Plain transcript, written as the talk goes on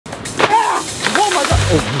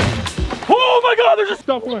Oh my God, there's a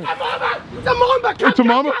stop one. It's a mamba. Come, It's a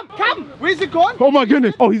mamba? Come. Where's it gone? Oh my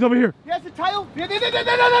goodness. Oh, he's over here. Here's the tail. There.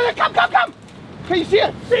 Come. Can you see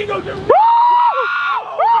it? Bingo.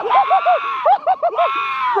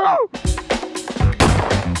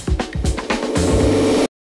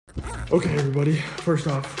 Okay, everybody. First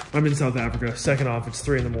off, I'm in South Africa. Second off, it's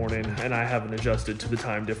 3 in the morning and I haven't adjusted to the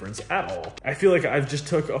time difference at all. I feel like I've just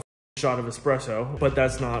took a shot of espresso, but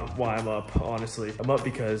that's not why I'm up, honestly. I'm up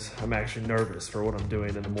because I'm actually nervous for what I'm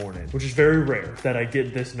doing in the morning, which is very rare that I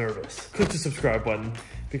get this nervous. Click the subscribe button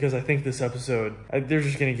because I think this episode, they're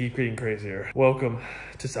just gonna keep getting crazier. Welcome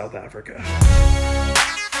to South Africa.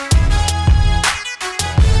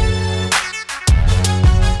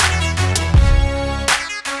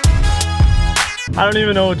 I don't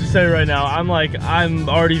even know what to say right now. I'm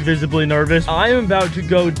already visibly nervous. I am about to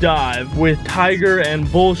go dive with tiger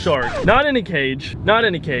and bull shark. Not in a cage, not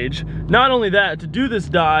in a cage. Not only that, to do this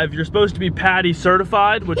dive, you're supposed to be PADI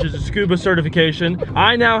certified, which is a scuba certification.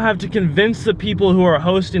 I now have to convince the people who are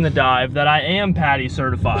hosting the dive that I am PADI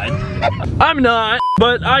certified. I'm not,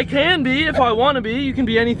 but I can be if I want to be. You can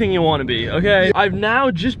be anything you want to be, okay? I've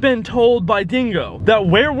now just been told by Dingo that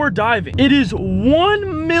where we're diving, it is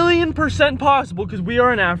 1,000,000% possible, because we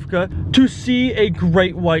are in Africa, to see a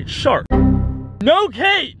great white shark. No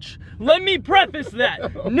cage! Let me preface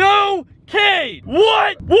that. No cage!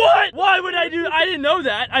 What? Why would I do that? I didn't know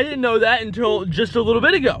that. I didn't know that until just a little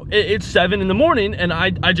bit ago. It's 7 in the morning and I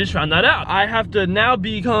just found that out. I have to now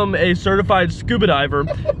become a certified scuba diver.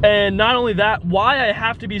 And not only that, why I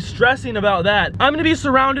have to be stressing about that, I'm gonna be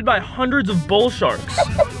surrounded by hundreds of bull sharks.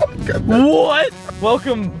 What?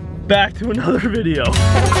 Welcome back to another video.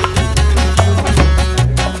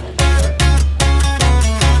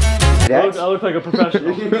 I look like a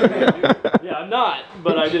professional. Yeah, I'm not,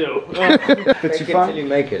 but I do. Fake it till you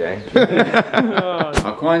make it, eh?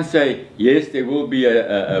 I can't say, yes, there will be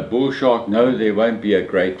a bull shark, no, there won't be a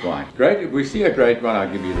great one. If we see a great one,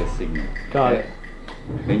 I'll give you the signal. Got it.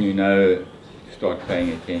 Then you know, start paying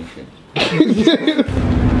attention.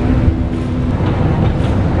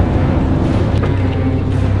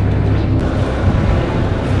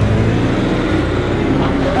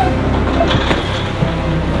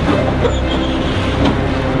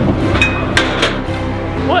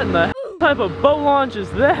 What in the type of boat launch is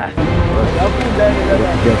that?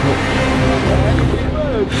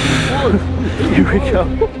 Here we go.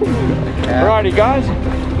 Alrighty guys,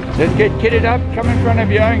 let's get kitted up, come in front of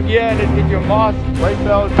your own gear, let's get your mask, weight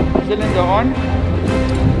belt, cylinder on.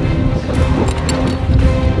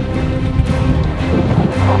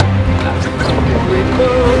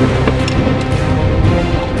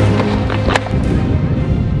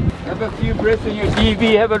 Have a few breaths in your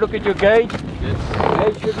DV, have a look at your gauge.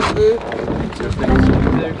 Gauge shouldn't move.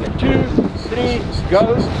 2, 3, go,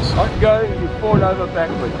 on go, you fall over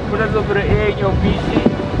backwards. Put a little bit of air in your BC.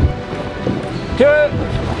 2,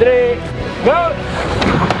 3, go!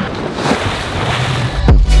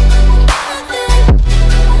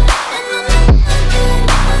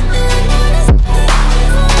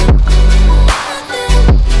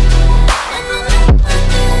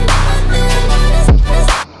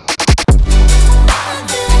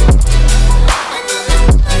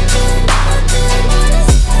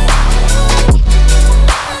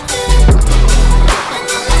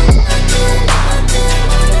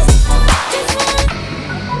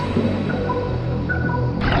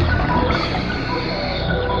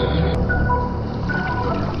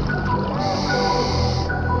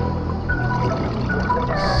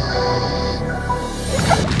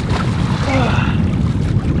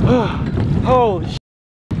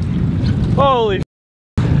 Holy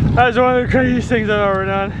that's one of the craziest things I've ever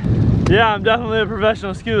done. Yeah, I'm definitely a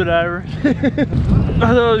professional scuba diver. I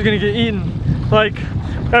thought I was gonna get eaten like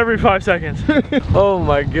every 5 seconds. Oh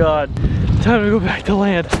my God. Time to go back to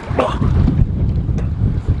land.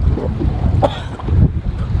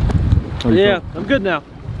 Yeah, I'm good now.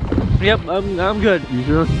 Yep, I'm good. You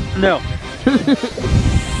sure? No.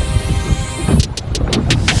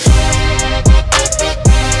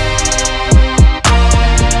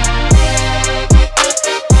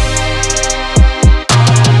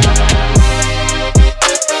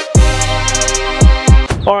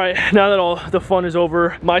 Alright, now that all the fun is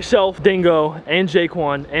over, myself, Dingo, and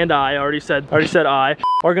Jaquan, and I already said I,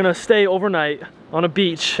 are gonna stay overnight on a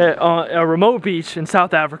beach, a remote beach in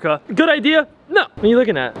South Africa. Good idea? No. What are you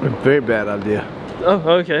looking at? A very bad idea. Oh,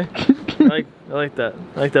 okay. I like that.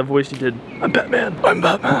 I like that voice you did. I'm Batman. I'm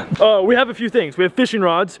Batman. We have a few things. We have fishing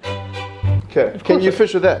rods. Okay. Can you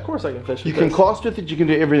fish with that? Of course I can fish with You can this. cast with it, you can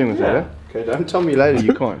do everything with that, eh? Okay, don't tell me later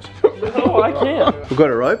you can't. No, I can't. We've got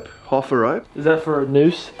a rope, half a rope. Is that for a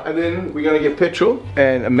noose? And then we're gonna get petrol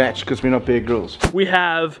and a match because we're not Bear Grylls. We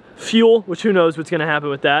have fuel, which who knows what's gonna happen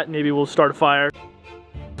with that. Maybe we'll start a fire.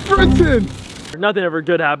 Britain! Nothing ever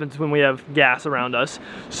good happens when we have gas around us.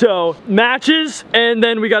 So matches, and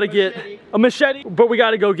then we gotta get a machete, but we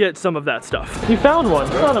gotta go get some of that stuff. You found one.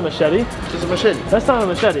 It's not a machete. It's a machete. That's not a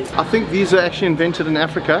machete. I think these are actually invented in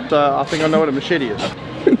Africa, so I think I know what a machete is.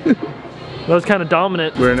 That was kind of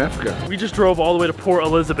dominant. We're in Africa. We just drove all the way to Port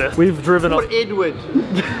Elizabeth. We've driven up. Port Edward.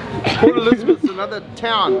 Port Elizabeth's another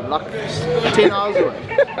town, like 10 hours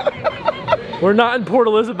away. We're not in Port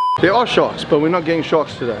Elizabeth. There are sharks, but we're not getting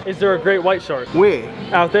sharks today. Is there a great white shark? Where?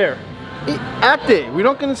 Out there. Out there. We're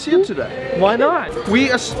not going to see it today. Why not? We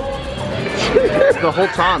are... the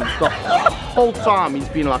whole time he's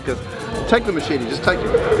been like this. Take the machete, just take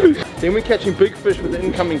it. Then we're catching big fish with the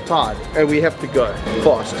incoming tide, and we have to go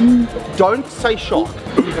fast. Don't say shark.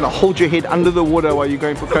 You're gonna hold your head under the water while you're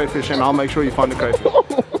going for crayfish, and I'll make sure you find a crayfish.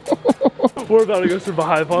 We're about to go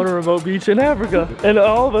survive on a remote beach in Africa, and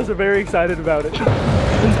all of us are very excited about it.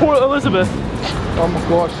 In Port Elizabeth. Oh my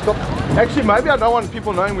gosh, stop. Actually, maybe I don't want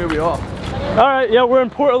people knowing where we are. All right, yeah, we're in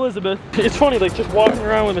Port Elizabeth. It's funny, like just walking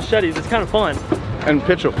around with machetes, it's kind of fun. And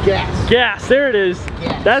petrol. Gas. Gas, there it is.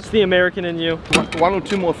 Gas. That's the American in you. One or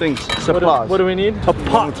two more things. Supplies. What do we need? A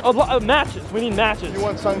pot. Matches. We need matches. You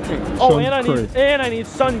want sun cream? Oh, and I need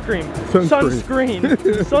sun cream. Sunscreen.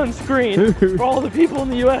 Sunscreen for all the people in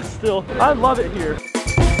the US still. I love it here.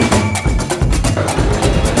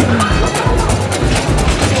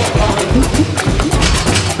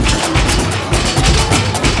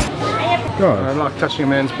 I like touching a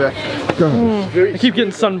man's back. I keep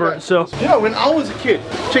getting sunburned, so. You know, when I was a kid,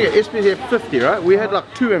 check it, SPF 50, right? We had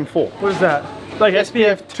like 2 and 4. What is that? Like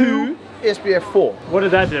SPF 2? SPF 4. What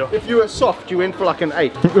did that do? If you were soft, you went for like an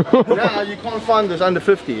 8. Now you can't find this under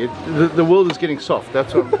 50. The world is getting soft,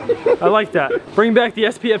 that's what. I like that. Bring back the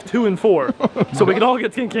SPF 2 and 4 so we can all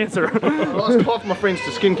get skin cancer. I lost half my friends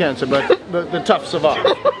to skin cancer, but the tough survive.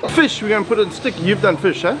 Fish, we're going to put it in stick. You've done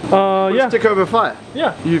fish, huh? Yeah. Stick over fire.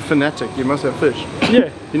 Yeah. You fanatic, you must have fish.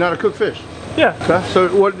 Yeah. You know how to cook fish? Yeah. Okay. So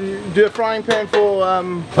what do you do? A frying pan for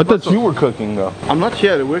I thought you were cooking though. I'm not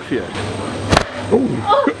here to work for you. Ooh.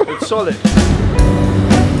 It's solid.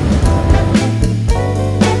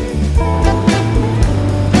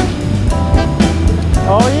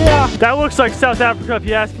 Oh yeah, that looks like South Africa if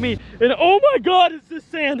you ask me. And oh my God, is this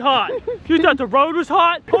sand hot? You thought the road was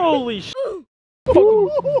hot? Holy sh!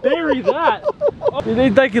 Bury that.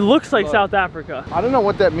 Like it looks like South Africa. I don't know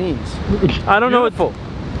what that means. I don't know what.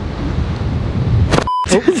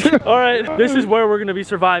 All right, this is where we're gonna be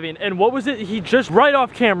surviving. And what was it? He just right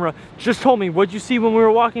off camera just told me. What'd you see when we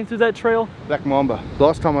were walking through that trail? Black mamba.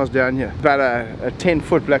 Last time I was down here, about a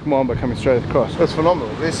 10-foot black mamba coming straight across. That's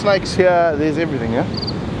phenomenal. There's snakes here. There's everything, yeah.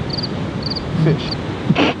 Fish.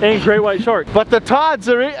 And great white shark. But the tides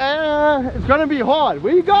are. It's gonna be hard.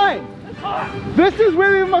 Where are you going? This is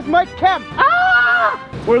where we must make camp. Ah!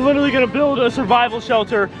 We're literally gonna build a survival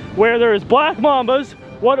shelter where there is black mambas.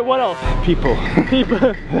 What else? People.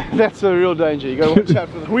 That's a real danger. You gotta watch out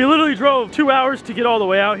for them. We literally drove 2 hours to get all the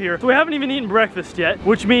way out here. So we haven't even eaten breakfast yet,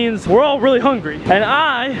 which means we're all really hungry. And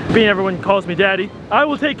I, being everyone calls me daddy, I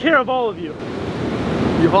will take care of all of you.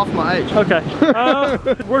 You're half my age. Okay.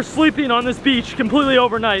 We're sleeping on this beach completely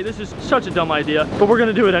overnight. This is such a dumb idea, but we're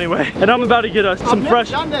gonna do it anyway. And I'm about to get us some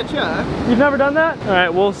fresh. I've never done that, yeah. You've never done that? All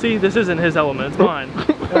right, well see, this isn't his element, it's mine.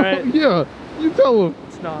 All right. Yeah, you tell him.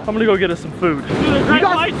 Not. I'm gonna go get us some food. Do the great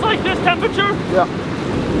whites like this temperature? Yeah.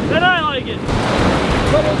 Then I like it.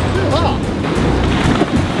 But it's too hot.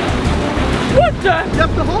 What the? You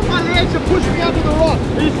have to hold my legs and push me under the rock.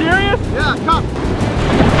 Are you serious? Yeah, come.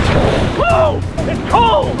 Oh, it's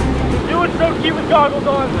cold. You look so cute with goggles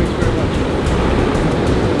on. Thanks very much.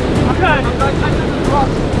 Okay. I'm going to under the rock,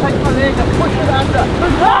 take my legs and push it under.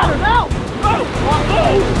 There's water now. Oh.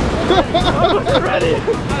 I'm not ready!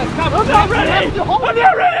 I'm not ready! I'm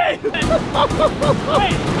not ready!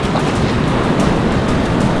 Wait!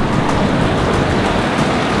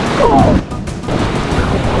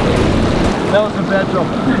 That was a bad job.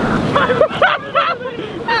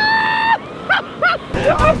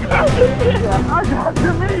 I got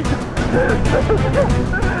your meat!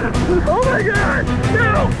 Oh my God!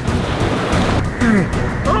 No!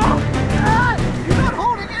 Oh! You're not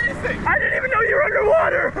holding anything! I didn't even know you were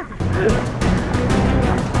underwater!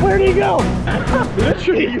 Where'd he go?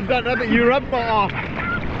 Literally, you've done nothing. You rubbed my arm.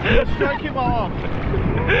 You're stroking my arm.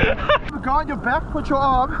 Go on your back, put your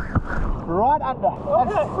arm right under. And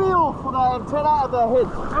feel for the antenna of the head.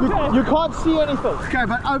 Okay. You can't see anything. Okay,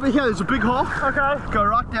 but over here there's a big hole. Okay. Go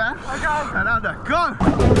right down. Okay. And under. Go!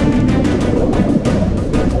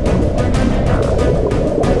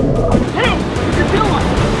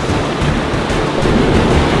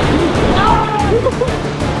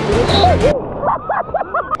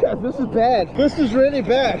 bad. This is really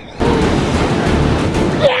bad.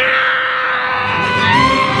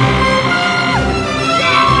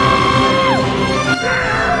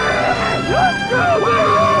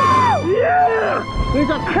 There's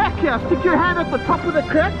a crack here. Stick your hand at the top of the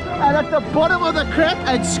crack and at the bottom of the crack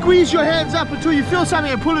and squeeze your hands up until you feel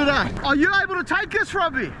something and pull it out. Are you able to take this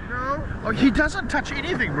from me? No. Oh, he doesn't touch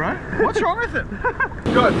anything, bro. What's wrong with him?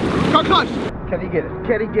 Good. Come close. Can he get it?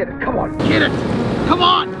 Can he get it? Come on. Get it. Come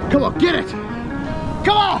on. Come on. Get it.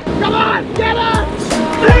 Come on. Come on. Get it.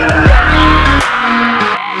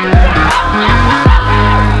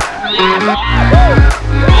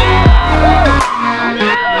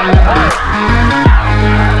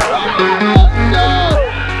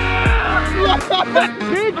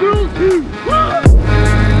 Big girl too.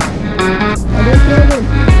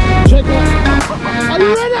 Check it. Are you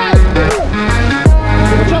ready?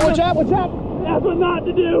 Watch out, watch out, watch out. That's what not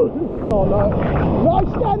to do. Oh no. No,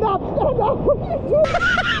 stand up, stand up. What are you doing?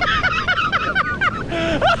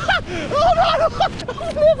 Oh no,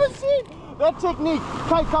 I've never seen that technique.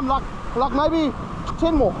 Okay, come like maybe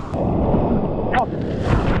 10 more. Up.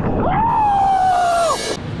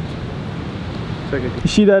 You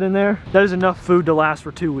see that in there? That is enough food to last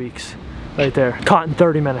for 2 weeks. Right there. Caught in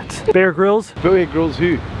 30 minutes. Bear Grylls? Bear Grylls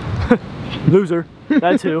who? Loser.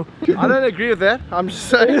 That's who. I don't agree with that. I'm just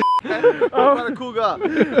saying. I'm not a cool guy.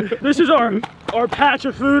 This is our patch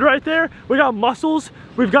of food right there. We got mussels.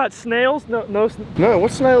 We've got snails. No,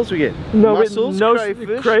 what snails we get? No, mussels,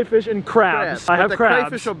 crayfish and crabs. I have crabs.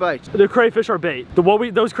 Crayfish are bait. The crayfish are bait.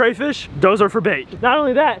 Those crayfish, those are for bait. Not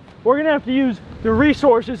only that, we're gonna have to use the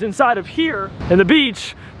resources inside of here in the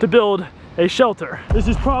beach to build a shelter. This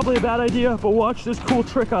is probably a bad idea, but watch this cool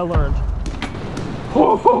trick I learned.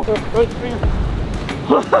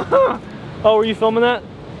 Oh, were you filming that?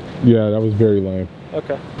 Yeah, that was very lame.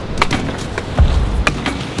 Okay.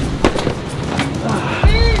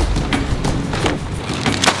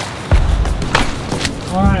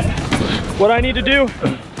 All right. What I need to do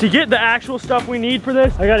to get the actual stuff we need for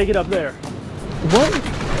this, I gotta get up there. What?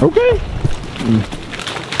 Okay.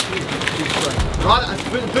 Right,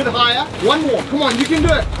 a bit higher. One more. Come on, you can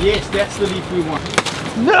do it. Yes, that's the leaf we want.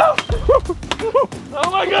 No! Oh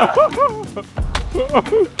my god! Oh,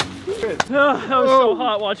 that was so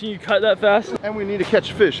hot watching you cut that fast. And we need to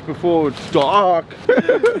catch fish before it's dark.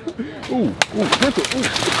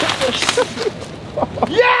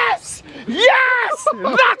 Yes! Yes!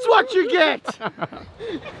 That's what you get!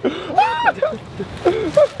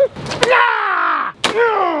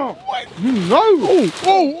 No!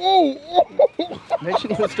 Oh! Imagine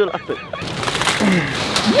he was still up it.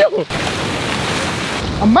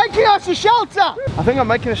 I'm making us a shelter! I think I'm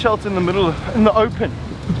making a shelter in the middle, in the open.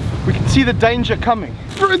 We can see the danger coming.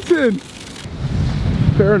 Brenton!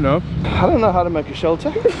 Fair enough. I don't know how to make a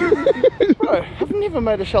shelter. Bro, I've never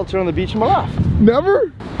made a shelter on the beach in my life.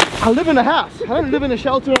 Never? I live in a house. I don't live in a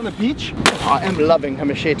shelter on the beach. I am loving a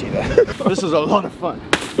machete though. This is a lot of fun.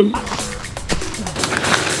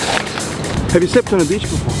 Have you slept on a beach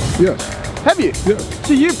before? Yes. Have you? Yeah.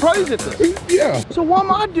 So you pros at this? Yeah. So why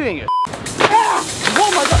am I doing it? Ah!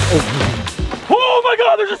 Oh my god! Oh my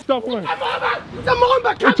god, there's a stuff one. It's a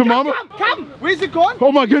mamba! Come, It's a mamba? Come! Where's it gone?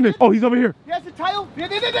 Oh my goodness. Oh, he's over here. He has the tail. No,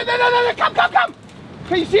 come!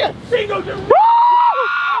 Can you see it? Bingo, dude.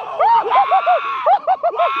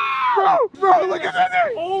 Bro, look at that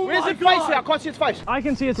thing. Oh Where's my its god. face here? I can't see its face. I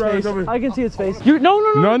can see its Bro, face. it's over here. I can see its face. No.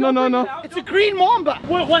 No. It's a green mamba.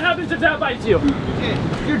 What happens if that bites you?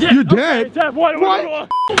 You're dead. You're dead? Okay, Dad, what?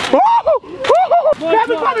 Grab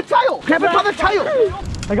it by the tail. Grab it by the tail.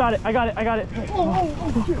 I got it.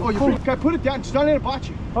 Oh, you okay, put it down. Just don't let it bite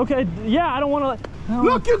you. Okay, yeah, I don't want to let...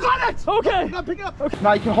 Look, you got it. Okay. Now pick it up. Okay.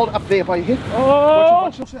 Now you can hold it up there by your head. Oh.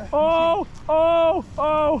 Watch it. Oh.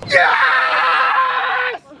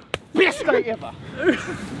 Yes! Best day ever.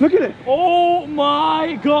 Look at it. Oh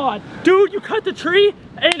my god. Dude, you cut the tree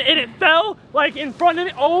and it fell like in front of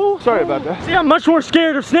me. Oh. Sorry about that. See, I'm much more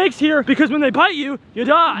scared of snakes here because when they bite you, you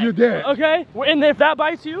die. You're dead. Okay? And if that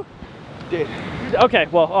bites you? Dead. Okay,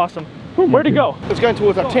 well, awesome. Where'd it go? It's going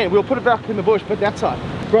towards our tent. We'll put it back in the bush, but that side.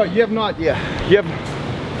 Bro, you have no idea. You have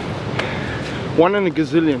 1 in a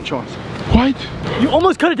gazillion chance. What? You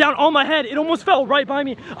almost cut it down on my head. It almost fell right by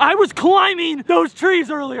me. I was climbing those trees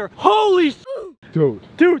earlier. Holy Dude.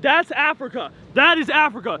 Dude, that's Africa. That is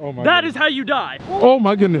Africa. Oh my That goodness. is how you die. Oh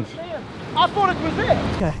my goodness. I thought it was there.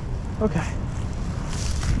 Okay.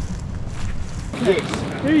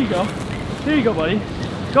 Yes. Here you go. Here you go, buddy.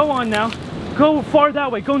 Go on now. Go far that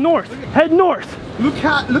way. Go north. Head north. Look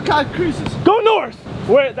how it cruises. Go north.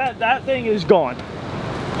 Where that thing is gone.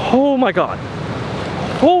 Oh my god.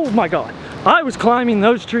 Oh my god. I was climbing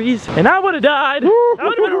those trees and I would have died. That would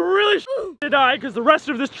have been a really to die because the rest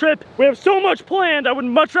of this trip, we have so much planned. I would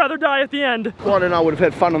much rather die at the end. Juan and I would have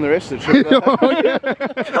had fun on the rest of the trip.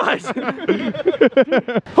 Guys.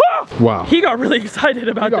 Wow. He got really excited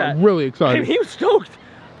about He got that. really excited. He was stoked.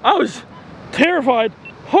 I was terrified.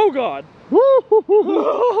 Oh God.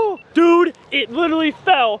 Dude, it literally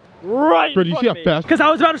fell right Bro, do you see how fast? because I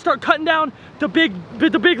was about to start cutting down the big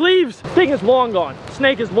leaves. Thing is long gone.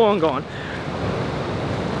 Snake is long gone.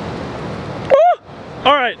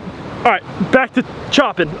 All right, back to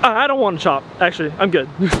chopping. I don't want to chop. Actually, I'm good.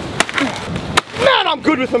 Man, I'm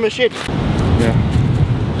good with a machete.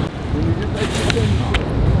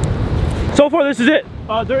 So far, this is it.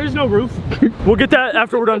 There is no roof. We'll get that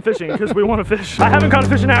after we're done fishing because we want to fish. I haven't caught a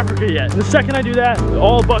fish in Africa yet. The second I do that,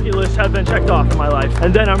 all bucket lists have been checked off in my life.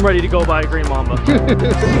 And then I'm ready to go buy a green mamba.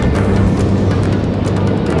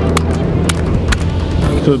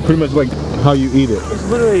 So pretty much like how you eat it. It's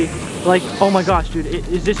literally like, oh my gosh, dude,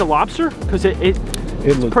 is this a lobster? Because it's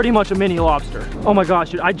looks pretty much a mini lobster. Oh my gosh,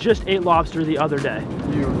 dude, I just ate lobster the other day.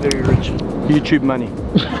 You're very rich. YouTube money.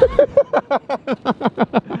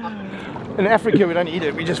 In Africa, we don't eat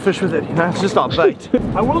it, we just fish with it, you know, it's just our bait.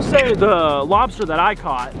 I will say the lobster that I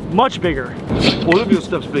caught, much bigger. All of your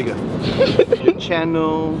stuff's bigger. Your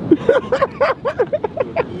channel,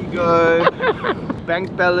 your ego,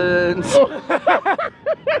 bank balance,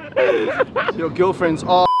 your girlfriend's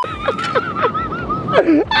ass.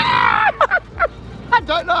 I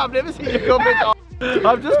don't know, I've never seen your girlfriend's ass.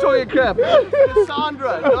 I'm just talking crap. It's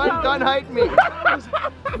Sandra, don't hate me.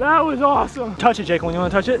 That was awesome. Touch it, Jake, when you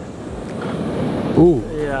want to touch it? Ooh.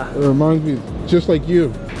 Yeah. It reminds me just like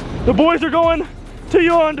you. The boys are going to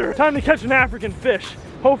yonder. Time to catch an African fish.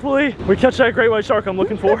 Hopefully, we catch that great white shark I'm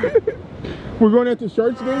looking for. We're going after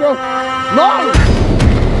sharks, Dingo? No!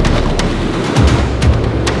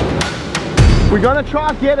 We're gonna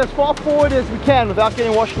try to get as far forward as we can without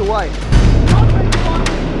getting washed away.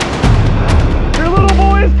 Your little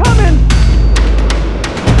boy is coming!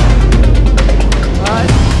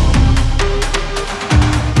 Alright.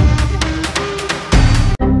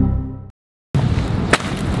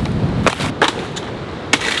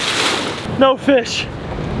 No fish,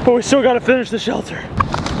 but we still gotta finish the shelter.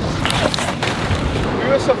 We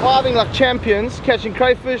were surviving like champions, catching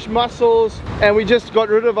crayfish, mussels, and we just got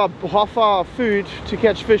rid of half our food to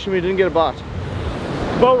catch fish and we didn't get a bite.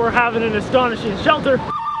 But we're having an astonishing shelter.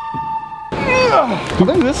 I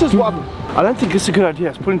think this is what I don't think it's a good idea.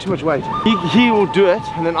 It's putting too much weight. He will do it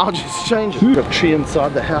and then I'll just change it. We've got a tree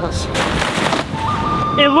inside the house.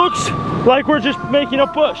 It looks like we're just making a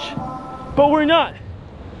bush, but we're not.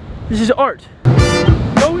 This is art.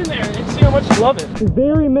 Go in there and see how much you love it.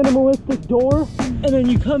 Very minimalistic door, and then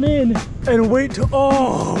you come in and wait to,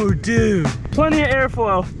 oh dude. Plenty of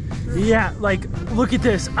airflow. Yeah, like, look at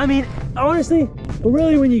this. I mean, honestly,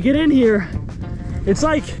 really when you get in here, it's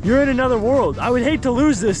like you're in another world. I would hate to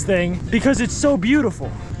lose this thing because it's so beautiful.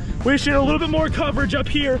 Wishing a little bit more coverage up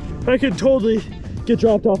here. I could totally get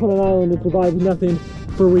dropped off on an island and survive with nothing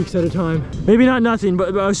for weeks at a time. Maybe not nothing,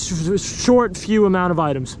 but a short few amount of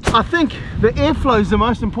items. I think the airflow is the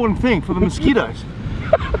most important thing for the mosquitoes.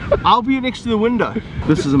 I'll be next to the window.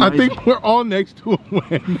 This is amazing. I think we're all next to a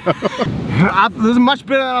window. This is much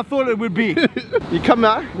better than I thought it would be. You come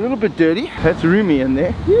out, a little bit dirty. That's roomy in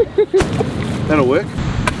there. That'll work.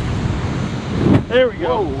 There we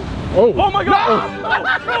go. Oh. Oh my God!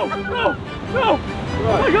 No! No! No!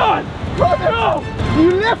 Oh my God! No!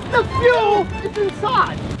 You left the fuel! It's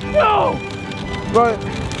inside! No! Right.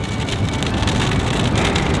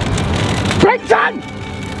 Brenton!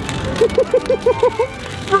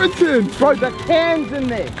 Brenton! Bro, the can's in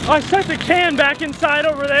there. I set the can back inside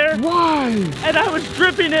over there, Why? and I was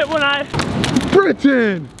dripping it when I...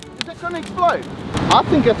 Brenton! Is that gonna explode? I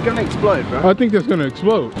think it's gonna explode, bro. I think that's gonna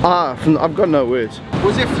explode. I've got no words.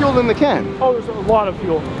 Was there fuel in the can? Oh, there's a lot of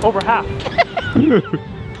fuel. Over half.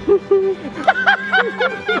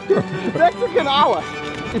 That took an hour.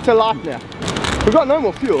 It's a lot now. We've got no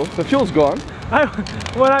more fuel. The fuel's gone.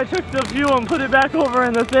 When I took the fuel and put it back over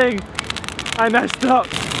in the thing, I messed up.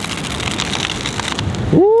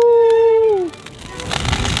 Woo!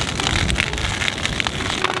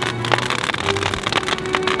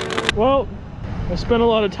 Well, I spent a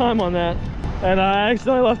lot of time on that, and I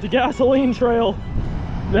accidentally left a gasoline trail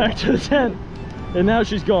back to the tent, and now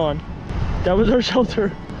she's gone. That was our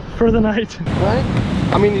shelter for the night. Right?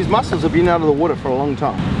 I mean, these mussels have been out of the water for a long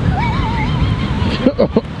time.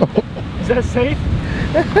 Is that safe?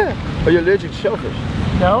 Are you allergic to shellfish?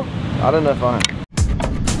 No? I don't know if I am.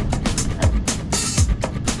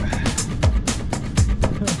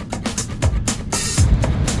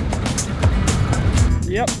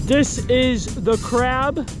 Yep. This is the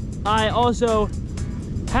crab. I also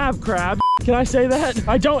have crab. Can I say that?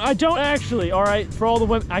 I don't actually, all right? For all the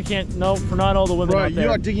women, I can't, no, for not all the women out there.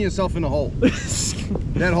 You are digging yourself in a hole.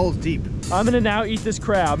 That hole's deep. I'm gonna now eat this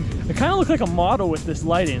crab. I kind of look like a model with this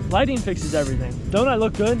lighting. Lighting fixes everything. Don't I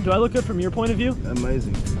look good? Do I look good from your point of view?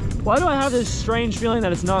 Amazing. Why do I have this strange feeling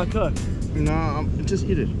that it's not cooked? No, just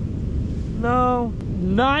eat it. No,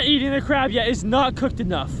 not eating the crab yet. It's not cooked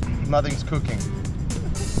enough. Nothing's cooking.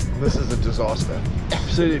 This is a disaster.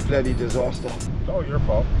 Absolutely bloody disaster. It's all your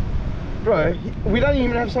fault. Bro, we don't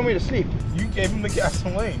even have somewhere to sleep. You gave him the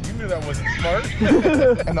gasoline. You knew that wasn't smart.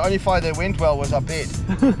 And the only fire that went well was our bed.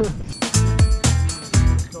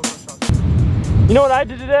 You know what I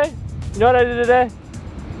did today? You know what I did today?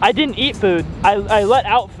 I didn't eat food. I let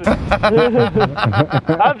out food.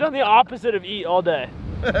 I've done the opposite of eat all day.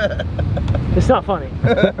 It's not funny.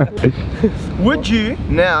 Would you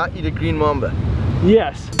now eat a green mamba?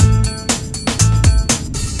 Yes.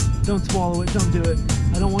 Don't swallow it. Don't do it.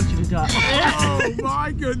 I don't want you to die. Oh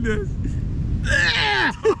my goodness.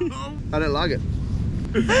 I don't like it.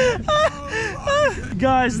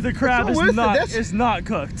 Guys, the crab is not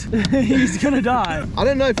cooked. He's gonna die. I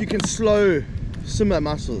don't know if you can slow simmer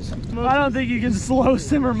mussels. I don't think you can slow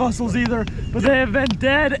simmer mussels either, but they have been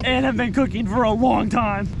dead and have been cooking for a long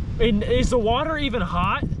time. And is the water even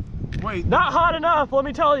hot? Wait. Not hot enough, let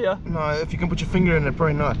me tell you. No, if you can put your finger in it,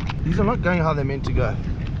 probably not. These are not going how they're meant to go.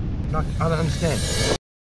 I don't understand.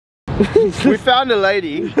 We found a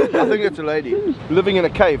lady, I think it's a lady, living in a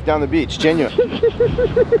cave down the beach, genuine.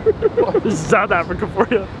 This is South Africa for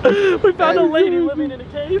you. We found a lady living in a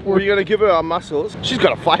cave. We're gonna give her our mussels. She's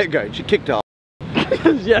got a fire going, she kicked out.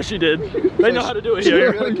 Yeah, she did. They know how to do it So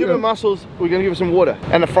here. we're gonna give her mussels, we're gonna give her some water,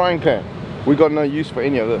 and a frying pan. We got no use for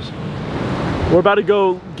any of this. We're about to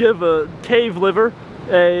go give a cave liver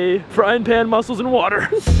a frying pan, mussels, and water.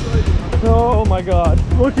 Oh my God,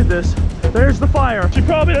 look at this. There's the fire. She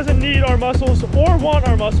probably doesn't need our mussels or want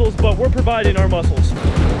our mussels, but we're providing our mussels.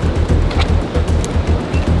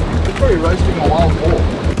 It's probably roasting a wild boar.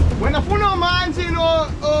 When I put mines in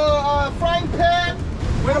a frying pan,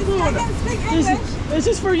 when I put This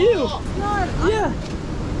is for you. No, Yeah,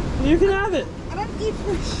 you can have it. I don't eat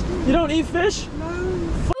fish. You don't eat fish? No.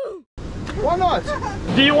 why not?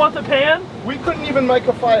 Do you want the pan? We couldn't even make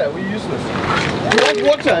a fire, we're useless. We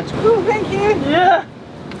want water. Oh, thank you. Yeah.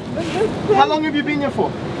 How long have you been here for?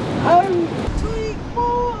 2 weeks,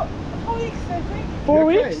 4 weeks, I think.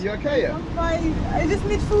 4 You okay? weeks? You okay, yeah? I'm fine. I just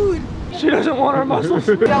need food. She doesn't want our mussels.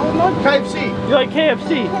 You I will not KFC. like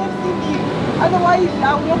KFC? have meat. Otherwise,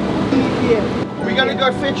 I will not cook meat here. We're gonna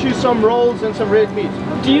go fetch you some rolls and some red meat.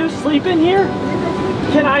 Do you sleep in here?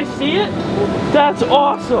 Can I see it? That's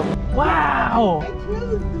awesome. Wow. I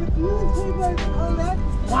closed with newspapers and all that.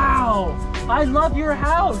 Wow. I love your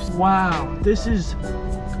house. Wow. This is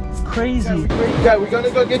crazy. Okay, we're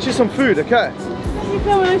gonna go get you some food, okay? Thank you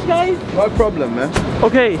so much, guys. No problem, man.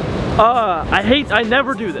 Okay, I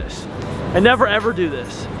never do this. I never ever do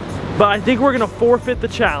this. But I think we're gonna forfeit the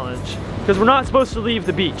challenge because we're not supposed to leave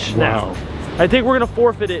the beach now. I think we're gonna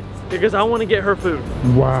forfeit it because I wanna get her food.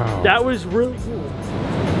 Wow. That was really cool.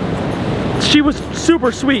 She was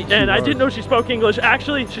super sweet and I didn't know she spoke English.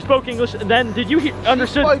 Actually, she spoke English and then did you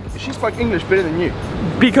understand? She spoke English better than you.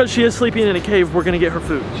 Because she is sleeping in a cave, we're gonna get her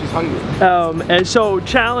food. She's hungry. And so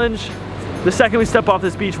challenge, the second we step off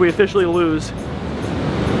this beach, we officially lose.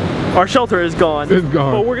 Our shelter is gone. It's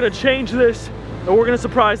gone. But we're gonna change this and we're gonna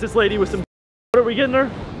surprise this lady with some, what are we getting her?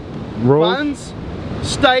 Rolls. Buns,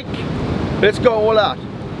 steak, let's go all out.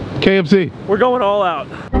 KFC. We're going all out.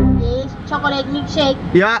 Chocolate milkshake.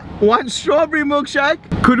 Yeah, one strawberry milkshake.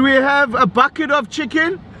 Could we have a bucket of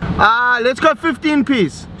chicken? Let's go 15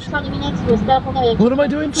 piece. 20 minutes, we'll stop for the What am I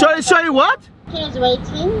doing? Sorry, what? kids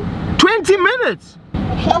waiting. 20 minutes?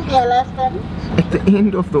 Okay, we are last time. At the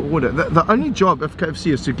end of the order, the only job of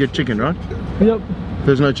KFC is to get chicken, right? Yep.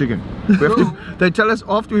 There's no chicken. We have to, they tell us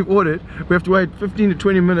after we've ordered, we have to wait 15 to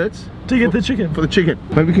 20 minutes To get the chicken. for the chicken.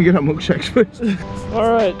 Maybe we can get our milkshakes first.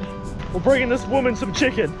 All right, we're bringing this woman some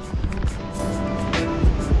chicken.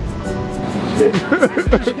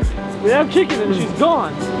 We have chicken and she's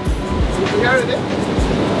gone.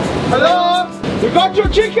 Hello? We got your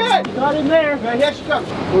chicken! Not in there. Now here she comes.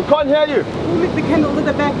 We can't hear you. We'll make the candles at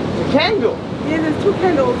the back. The candle? Yeah, there's 2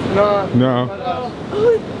 candles. No. No.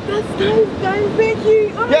 Oh, that's nice, guys. Thank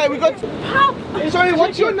you. Oh, Yeah, we got... Pop. Sorry,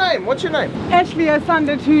 what's your name? What's your name? Ashley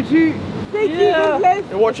Asanda Tutu. Thank you, Yeah. God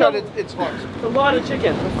bless. And watch out, it's hot. A lot of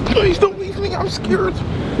chicken. Please don't leave me, I'm scared.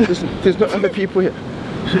 There's no other people here.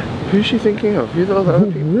 Who's she thinking of? Who's all the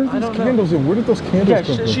other people? Where's those candles? Where did those candles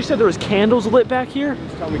come from? She said there was candles lit back here.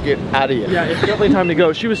 It's time we get out of here. Yeah, it's definitely time to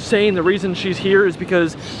go. She was saying the reason she's here is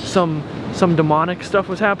because some demonic stuff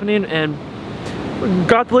was happening, and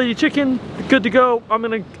got the lady chicken, good to go.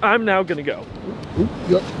 I'm now gonna go.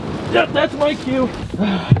 Yep, that's my cue.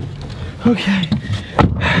 Okay.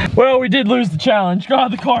 Well, we did lose the challenge.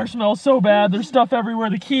 God, the car smells so bad. There's stuff everywhere.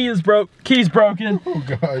 The key's broken. Oh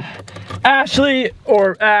God. Ashley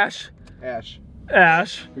or Ash. Ash.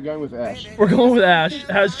 We're going with Ash. We're going with Ash.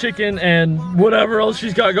 Has chicken and whatever else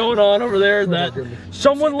she's got going on over there. That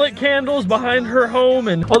someone lit candles behind her home,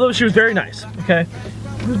 and although she was very nice, okay?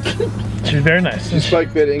 She was very nice. She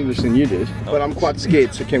spoke better English than you did, but I'm quite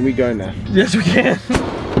scared, so can we go now? Yes, we can.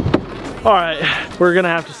 All right, we're gonna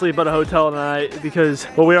have to sleep at a hotel tonight because,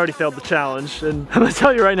 well, we already failed the challenge. And I'm gonna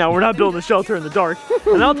tell you right now, we're not building a shelter in the dark.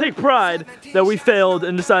 And I'll take pride that we failed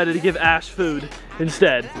and decided to give Ash food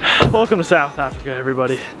instead. Welcome to South Africa,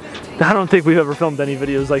 everybody. I don't think we've ever filmed any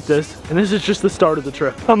videos like this, and this is just the start of the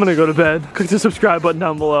trip. I'm gonna go to bed. Click the subscribe button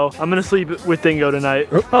down below. I'm gonna sleep with Dingo tonight.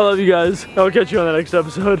 I love you guys. I'll catch you on the next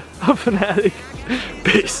episode of Finatic.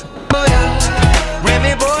 Peace.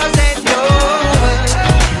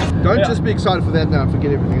 Don't just be excited for that now and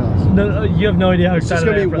forget everything else. No, you have no idea how excited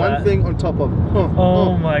I am for that. It's just gonna be one thing on top of.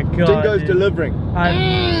 Oh my God. Dingo's delivering.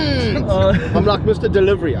 I'm like Mr.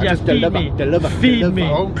 Delivery. I just deliver. Feed me.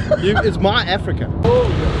 It's my Africa.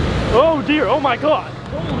 Oh dear, oh my God.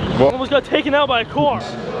 Almost got taken out by a car.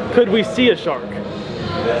 Could we see a shark?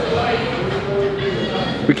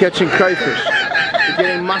 We're catching crayfish. We're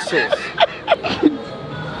getting mussels.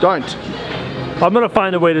 Don't. I'm gonna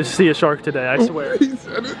find a way to see a shark today, I swear.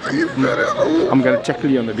 I'm gonna tackle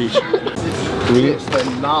you on the beach. It's the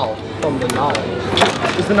Nile, from the Nile.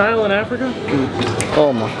 Is the Nile in Africa?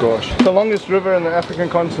 Oh my gosh. The longest river in the African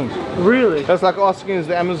continent. Really? That's like asking, is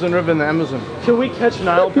the Amazon River in the Amazon? Can we catch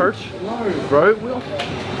Nile perch? No, bro.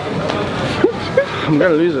 I'm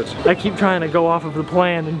gonna lose it. I keep trying to go off of the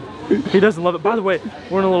plan and he doesn't love it. By the way,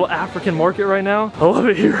 we're in a little African market right now. I love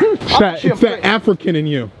it here. It's that African in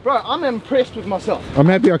you. Bro, I'm impressed with myself. I'm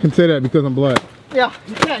happy I can say that because I'm black. Yeah,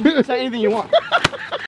 you can say anything you want.